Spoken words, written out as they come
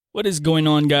What is going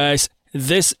on, guys?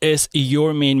 This is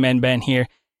your main man Ben here,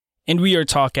 and we are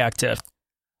Talk Active.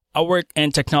 I work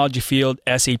in technology field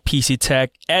as a PC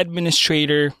tech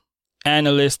administrator,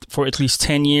 analyst for at least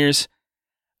 10 years.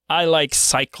 I like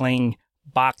cycling,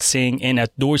 boxing, and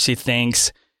outdoorsy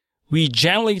things. We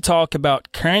generally talk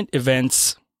about current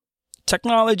events,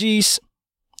 technologies,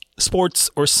 sports,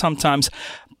 or sometimes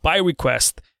by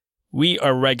request. We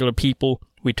are regular people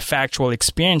with factual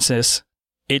experiences.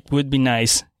 It would be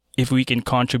nice if we can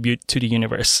contribute to the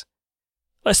universe.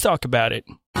 Let's talk about it.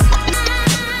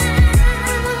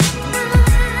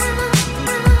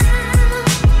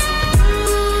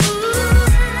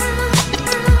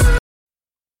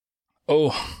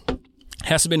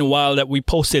 Has been a while that we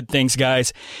posted things,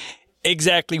 guys.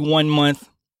 Exactly 1 month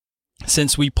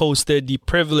since we posted the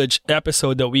privileged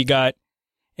episode that we got.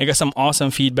 I got some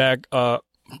awesome feedback,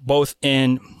 both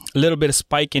in a little bit of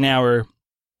spike in our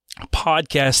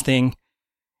podcasting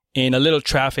and a little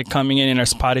traffic coming in our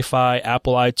Spotify,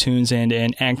 Apple iTunes,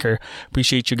 and Anchor.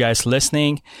 Appreciate you guys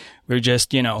listening. We're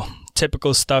just,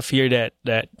 typical stuff here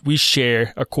that we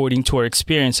share according to our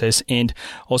experiences, and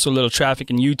also a little traffic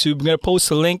in YouTube. I'm going to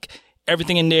post a link,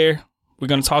 everything in there. We're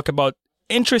going to talk about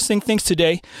interesting things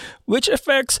today, which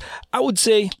affects, I would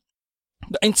say,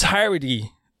 the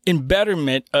entirety and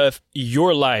betterment of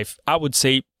your life. I would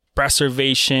say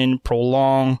preservation,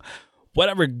 prolong,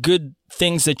 whatever good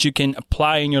things that you can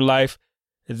apply in your life.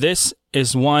 This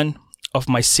is one of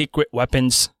my secret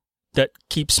weapons that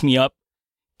keeps me up,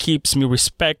 keeps me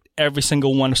respect every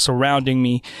single one surrounding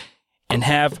me, and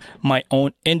have my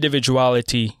own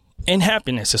individuality and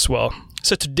happiness as well.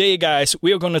 So today, guys,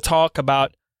 we are going to talk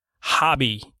about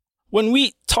hobby. When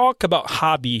we talk about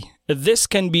hobby, this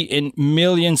can be in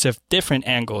millions of different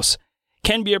angles,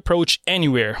 can be approached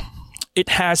anywhere. It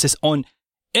has its own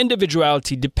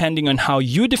individuality depending on how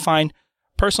you define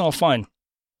personal fun.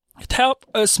 It helps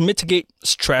us mitigate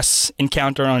stress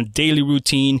encounter on a daily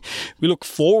routine. We look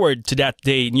forward to that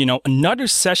day. Another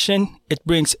session, it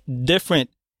brings different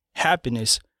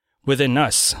happiness within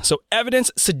us. So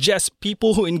evidence suggests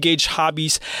people who engage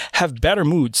hobbies have better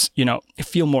moods,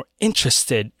 feel more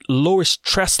interested, lower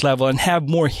stress level, and have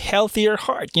more healthier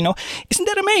heart. Isn't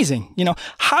that amazing?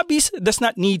 Hobbies does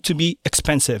not need to be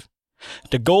expensive.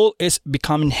 The goal is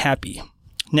becoming happy.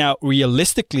 Now,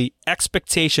 realistically,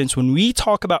 expectations when we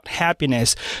talk about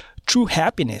happiness, true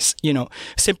happiness,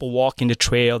 simple walk in the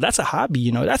trail, that's a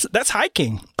hobby, that's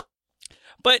hiking.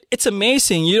 But it's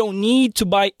amazing. You don't need to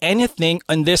buy anything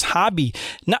on this hobby,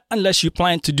 not unless you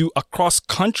plan to do a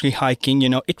cross-country hiking.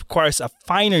 It requires a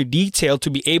finer detail to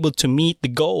be able to meet the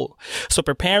goal. So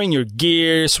preparing your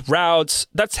gears, routes,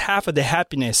 that's half of the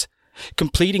happiness.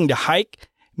 Completing the hike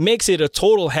makes it a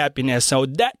total happiness. So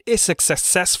that is a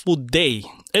successful day,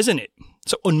 isn't it?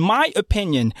 So in my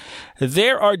opinion,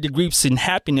 there are degrees in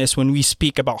happiness when we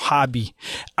speak about hobby.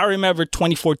 I remember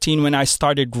 2014 when I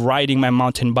started riding my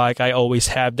mountain bike. I always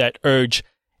have that urge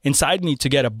inside me to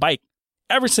get a bike.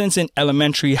 Ever since in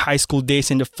elementary, high school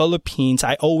days in the Philippines,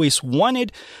 I always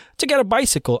wanted to get a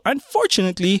bicycle.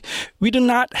 Unfortunately, we do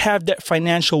not have that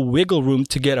financial wiggle room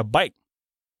to get a bike.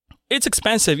 It's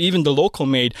expensive, even the local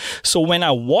made. So when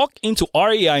I walked into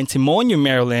REI in Timonium,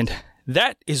 Maryland,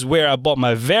 that is where I bought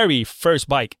my very first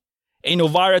bike, a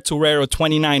Novara Torero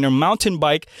 29er mountain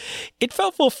bike. It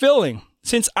felt fulfilling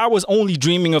since I was only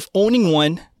dreaming of owning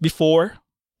one before.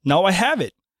 Now I have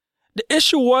it. The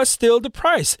issue was still the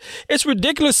price. It's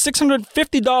ridiculous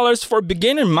 $650 for a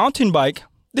beginner mountain bike.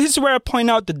 This is where I point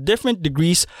out the different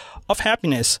degrees of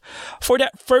happiness. For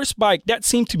that first bike, that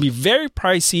seemed to be very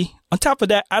pricey. On top of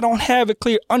that, I don't have a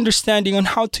clear understanding on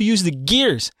how to use the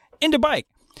gears in the bike,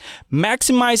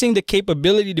 maximizing the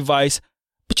capability device.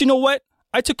 But you know what?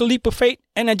 I took a leap of faith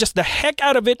and I just the heck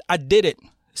out of it. I did it.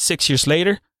 6 years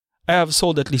later, I have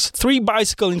sold at least 3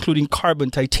 bicycles, including carbon,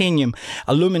 titanium,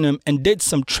 aluminum, and did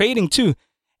some trading too.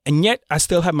 And yet, I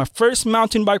still have my first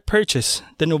mountain bike purchase,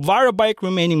 the Novara bike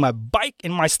remaining my bike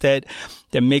in my stead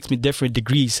that makes me different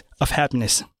degrees of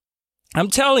happiness. I'm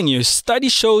telling you, study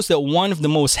shows that one of the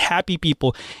most happy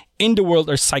people in the world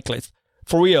are cyclists.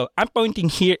 For real, I'm pointing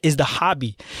here is the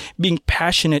hobby. Being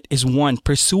passionate is one,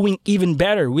 pursuing even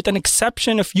better with an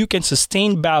exception of you can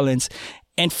sustain balance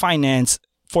and finance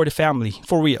for the family,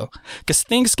 for real. Because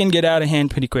things can get out of hand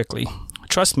pretty quickly.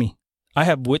 Trust me, I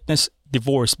have witnessed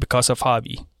divorce because of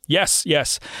hobby.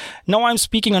 Yes. Now I'm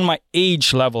speaking on my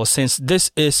age level since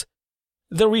this is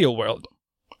the real world.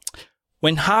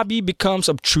 When hobby becomes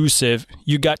obtrusive,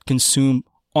 you got consumed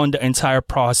on the entire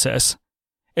process.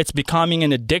 It's becoming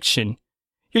an addiction.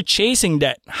 You're chasing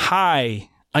that high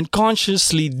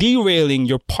unconsciously derailing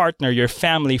your partner, your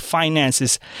family,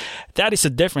 finances, that is a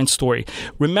different story.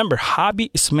 Remember,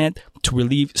 hobby is meant to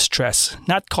relieve stress,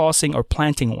 not causing or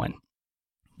planting one.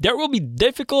 There will be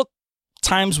difficult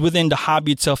times within the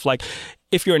hobby itself, like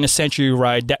if you're in a century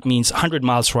ride, that means 100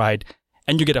 miles ride,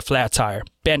 and you get a flat tire,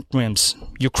 bent rims,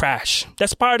 you crash.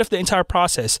 That's part of the entire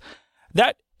process.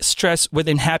 That stress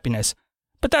within happiness.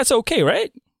 But that's okay,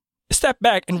 right? Step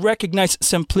back and recognize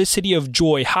simplicity of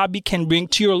joy hobby can bring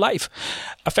to your life,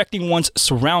 affecting one's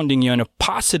surrounding you on a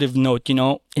positive note,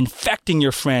 infecting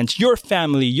your friends, your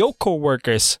family, your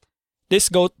co-workers. This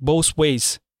goes both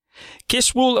ways.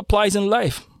 KISS rule applies in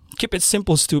life. Keep it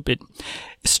simple, stupid.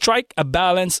 Strike a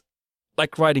balance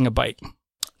like riding a bike.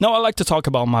 Now I like to talk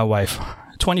about my wife.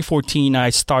 2014, I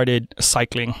started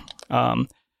cycling.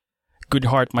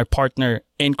 Goodheart, my partner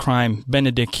in crime,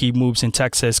 Benedict, he moves in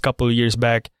Texas a couple of years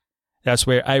back. That's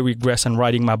where I regress on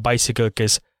riding my bicycle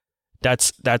because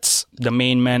that's the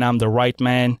main man. I'm the right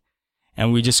man.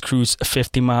 And we just cruised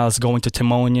 50 miles going to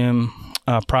Timonium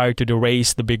prior to the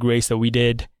race, the big race that we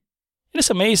did.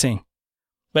 It's amazing.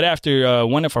 But after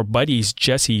one of our buddies,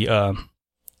 Jesse,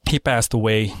 he passed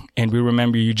away. And we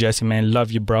remember you, Jesse, man.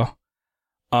 Love you, bro.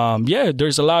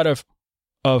 There's a lot of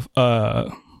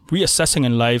reassessing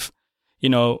in life.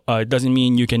 It doesn't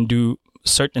mean you can do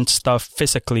certain stuff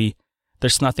physically.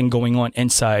 There's nothing going on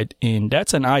inside, and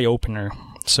that's an eye opener.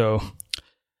 So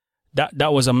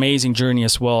that was an amazing journey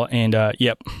as well. And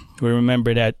we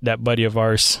remember that buddy of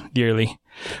ours dearly.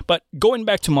 But going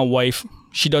back to my wife,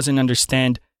 she doesn't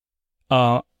understand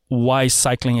why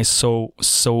cycling is so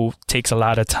takes a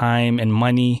lot of time and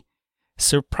money.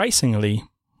 Surprisingly,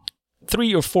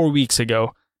 3 or 4 weeks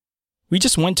ago, we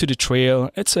just went to the trail.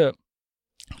 It's a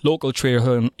local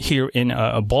trail here in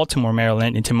Baltimore,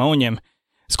 Maryland, in Timonium.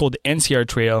 It's called the NCR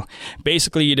Trail.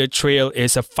 Basically, the trail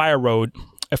is a fire road,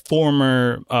 a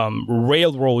former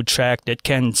railroad track that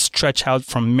can stretch out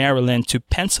from Maryland to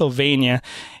Pennsylvania.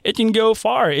 It can go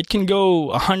far. It can go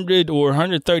 100 or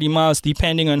 130 miles,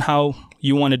 depending on how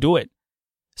you want to do it.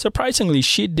 Surprisingly,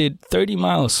 she did 30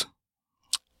 miles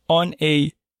on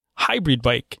a hybrid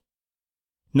bike.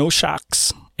 No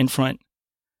shocks in front,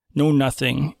 no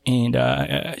nothing. And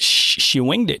she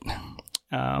winged it.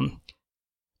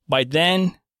 By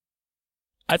then,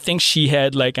 I think she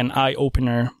had like an eye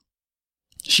opener.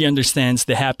 She understands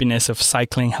the happiness of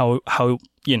cycling, how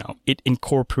it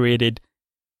incorporated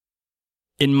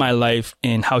in my life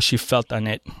and how she felt on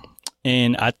it.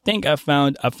 And I think I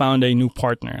found a new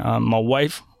partner. My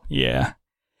wife,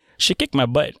 she kicked my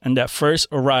butt on that first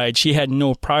ride. She had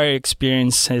no prior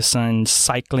experiences on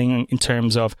cycling in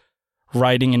terms of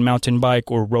riding in mountain bike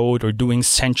or road or doing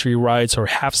century rides or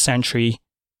half century.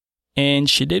 And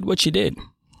she did what she did.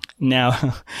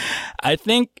 Now, I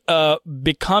think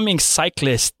becoming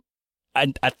cyclist,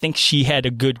 I think she had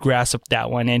a good grasp of that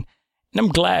one. And I'm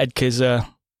glad because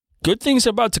good things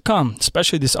are about to come,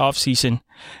 especially this off season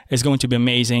is going to be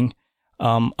amazing.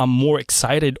 I'm more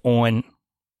excited on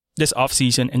this off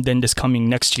season and then this coming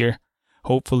next year.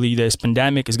 Hopefully this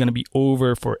pandemic is going to be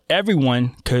over for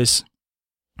everyone because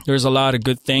there's a lot of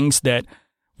good things that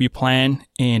we plan,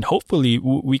 and hopefully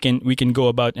we can go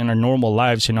about in our normal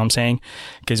lives, you know what I'm saying?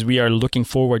 Because we are looking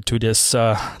forward to this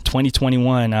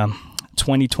 2021.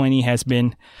 2020 has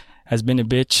been a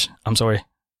bitch. I'm sorry.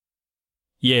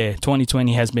 Yeah,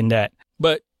 2020 has been that.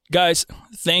 But guys,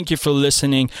 thank you for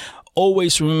listening.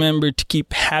 Always remember to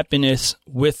keep happiness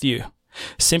with you.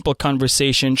 Simple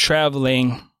conversation,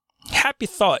 traveling, happy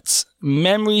thoughts,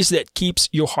 memories that keeps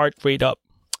your heart rate up.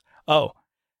 Oh,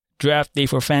 draft day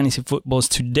for fantasy footballs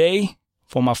today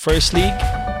for my first league.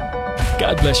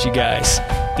 God bless you guys.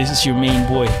 This is your main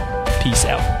boy. Peace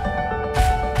out.